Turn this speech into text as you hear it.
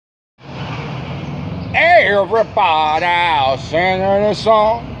Everybody singing a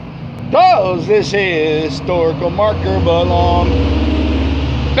song. Does this historical marker belong?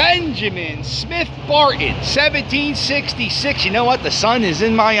 Benjamin Smith Barton, 1766. You know what? The sun is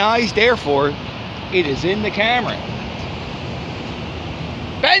in my eyes, therefore it is in the camera.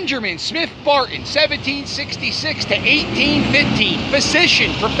 Benjamin Smith Barton, 1766 to 1815.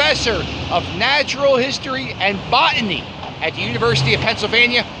 Physician, professor of natural history and botany at the University of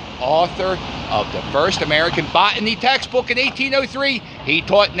Pennsylvania. Author of the first American botany textbook in 1803. He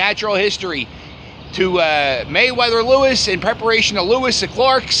taught natural history to Mayweather Lewis in preparation of Lewis and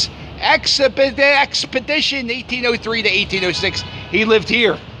Clark's expedition 1803 to 1806. He lived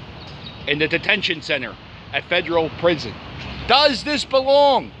here in the detention center at Federal Prison. Does this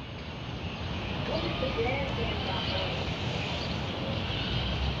belong?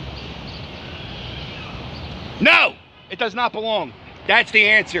 No, it does not belong. That's the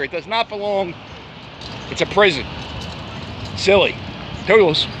answer. It does not belong. It's a prison. Silly.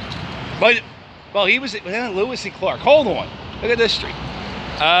 Toodles. But, well, he was Lewis and Clark. Hold on. Look at this street.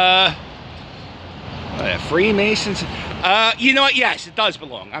 Freemasons. You know what? Yes, it does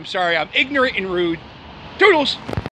belong. I'm sorry. I'm ignorant and rude. Toodles.